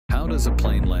does a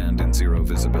plane land in zero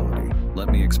visibility? Let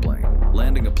me explain.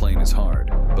 Landing a plane is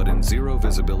hard, but in zero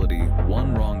visibility,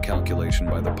 one wrong calculation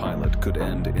by the pilot could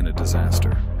end in a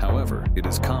disaster. However, it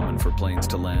is common for planes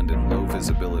to land in low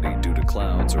visibility due to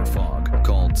clouds or fog,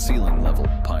 called ceiling level.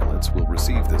 Pilots will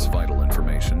receive this vital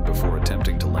information before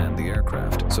attempting to land the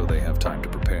aircraft, so they have time to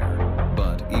prepare.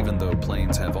 But even though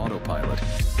planes have autopilot,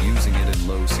 using it in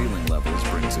low ceiling levels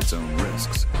brings its own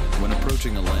risks. When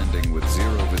approaching a landing with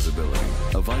zero visibility,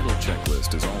 a vital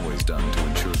checklist is always done to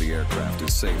ensure the aircraft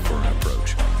is safe for an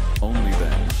approach. Only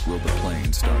then will the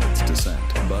plane start its descent.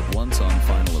 But once on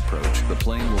final approach, the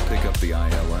plane will pick up the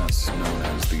ILS, known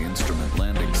as the Instrument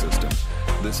Landing System.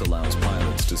 This allows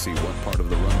pilots to see what part of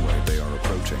the runway they are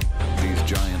approaching. These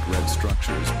giant red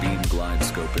structures beam glide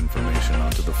scope information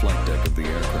onto the flight deck of the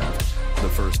aircraft. The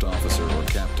first officer or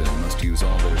captain must use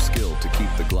all their skill to keep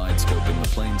the glide scope in the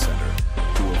plane center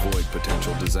to avoid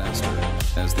potential disaster.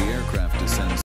 As the aircraft descends